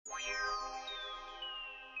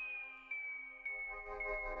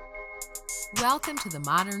Welcome to the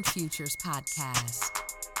Modern Futures Podcast.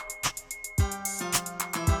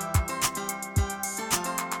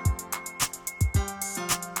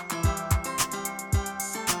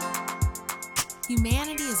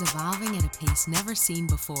 Humanity is evolving at a pace never seen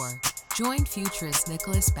before. Join futurist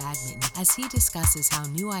Nicholas Badminton as he discusses how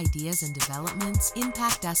new ideas and developments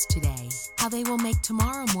impact us today, how they will make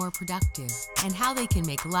tomorrow more productive, and how they can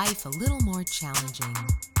make life a little more challenging.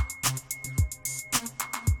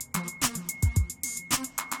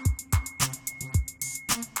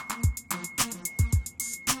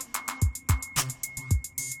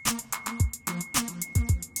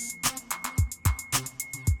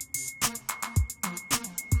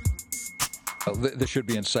 This should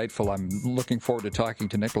be insightful. I'm looking forward to talking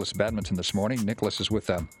to Nicholas Badminton this morning. Nicholas is with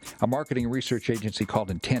a marketing research agency called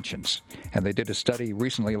Intentions, and they did a study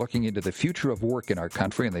recently looking into the future of work in our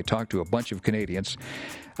country, and they talked to a bunch of Canadians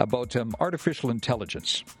about artificial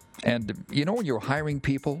intelligence. And, you know, when you're hiring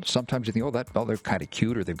people, sometimes you think, they're kind of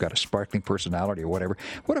cute, or they've got a sparkling personality or whatever.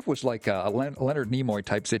 What if it was like a Leonard Nimoy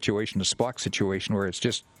type situation, a Spock situation, where it's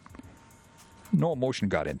just no emotion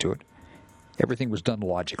got into it? Everything was done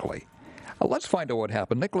logically. Let's find out what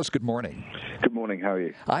happened. Nicholas, good morning. Good morning. How are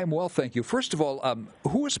you? I'm well, thank you. First of all,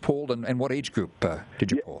 who was polled and what age group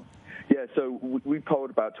did you poll? Yeah, so we polled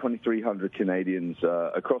about 2,300 Canadians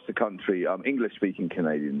across the country, English-speaking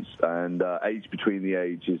Canadians, and aged between the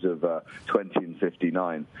ages of 20 and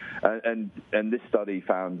 59. And this study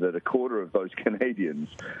found that a quarter of those Canadians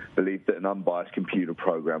believed that an unbiased computer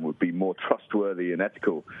program would be more trustworthy and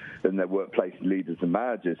ethical than their workplace leaders and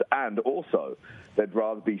managers, and also they'd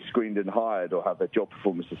rather be screened and hired or have their job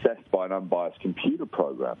performance assessed by an unbiased computer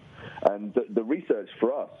program. And the research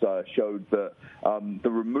for us showed that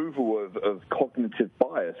the removal of cognitive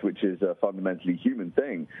bias, which is a fundamentally human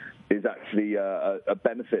thing, is actually a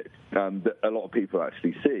benefit that a lot of people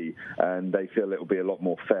actually see, and they feel it will be a lot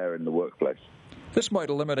more fair in the workplace. This might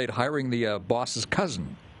eliminate hiring the boss's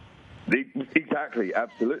cousin. Exactly,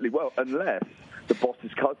 absolutely. Well, unless the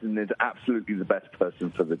boss's cousin is absolutely the best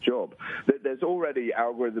person for the job. There's already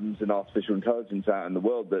algorithms and artificial intelligence out in the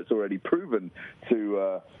world that's already proven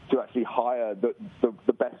to actually hire the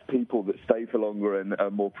best people that stay for longer and are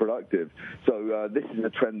more productive. So this is a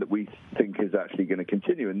trend that we think is actually going to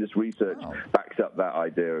continue, and this research backs up that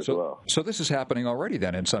idea as well. So this is happening already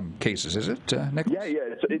then in some cases, is it, Nicholas?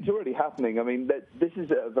 Yeah, it's already happening. I mean, this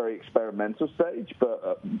is at a very experimental stage,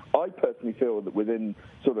 but I personally feel that within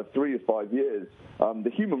sort of 3 to 5 years,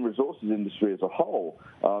 the human resources industry as a whole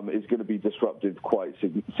is going to be disrupted quite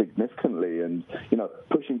significantly, and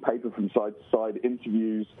pushing paper from side to side,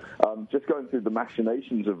 interviews, just going through the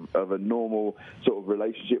machinations of a normal sort of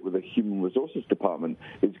relationship with a human resources department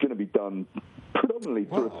is going to be done predominantly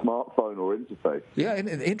through a smartphone or interface. Yeah, and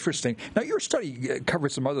interesting. Now, your study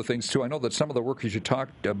covered some other things too. I know that some of the workers you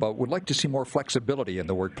talked about would like to see more flexibility in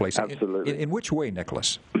the workplace. Absolutely. In which way,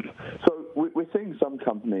 Nicholas? We're seeing some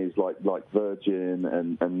companies like Virgin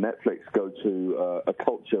and Netflix go to a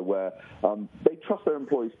culture where they trust their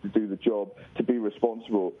employees to do the job, to be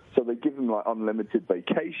responsible. So they give them like unlimited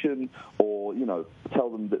vacation, or tell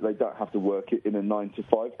them that they don't have to work in a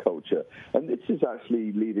 9-to-5 culture. And this is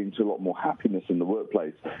actually leading to a lot more happiness in the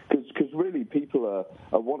workplace, because really people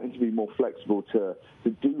are wanting to be more flexible to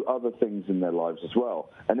do other things in their lives as well.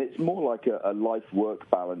 And it's more like a life-work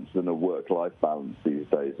balance than a work-life balance these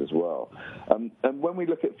days as well. And when we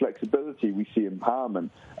look at flexibility, we see empowerment.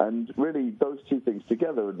 And really, those two things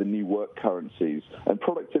together are the new work currencies. And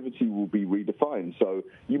productivity will be redefined. So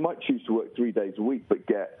you might choose to work 3 days a week, but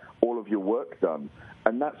get all of your work done.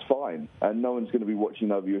 And that's fine. And no one's going to be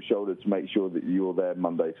watching over your shoulder to make sure that you're there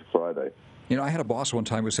Monday to Friday. I had a boss one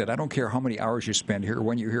time who said, I don't care how many hours you spend here,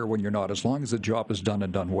 when you're here, when you're not, as long as the job is done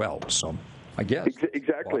and done well. So I guess.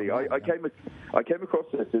 Exactly. I came across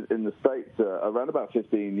this in the States around about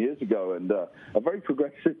 15 years ago, and a very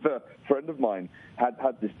progressive friend of mine had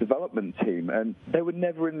this development team, and they were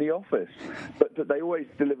never in the office, but they always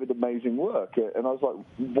delivered amazing work. And I was like,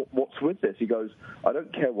 what's with this? He goes, I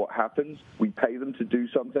don't care what happens. We pay them to do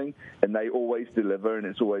something, and they always deliver, and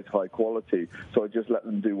it's always high quality. So I just let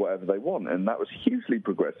them do whatever they want, and that was hugely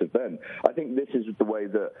progressive then. I think this is the way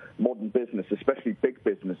that modern business, especially big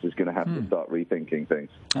business, is going to have to start rethinking things.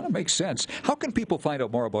 That makes sense. How can people find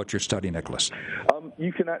out more about your study, Nicholas?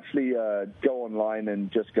 You can actually go online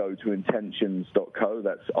and just go to intentions.co.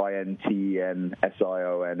 That's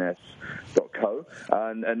intensions.co,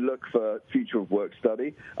 and look for Future of Work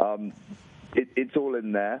study. it's all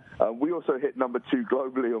in there. We also hit number 2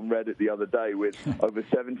 globally on Reddit the other day with over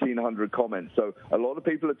 1,700 comments. So a lot of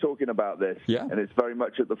people are talking about this, and it's very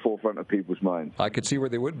much at the forefront of people's minds. I could see where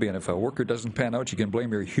they would be, and if a worker doesn't pan out, you can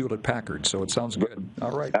blame your Hewlett-Packard. So it sounds good.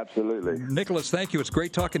 All right. Absolutely. Nicholas, thank you. It's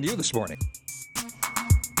great talking to you this morning.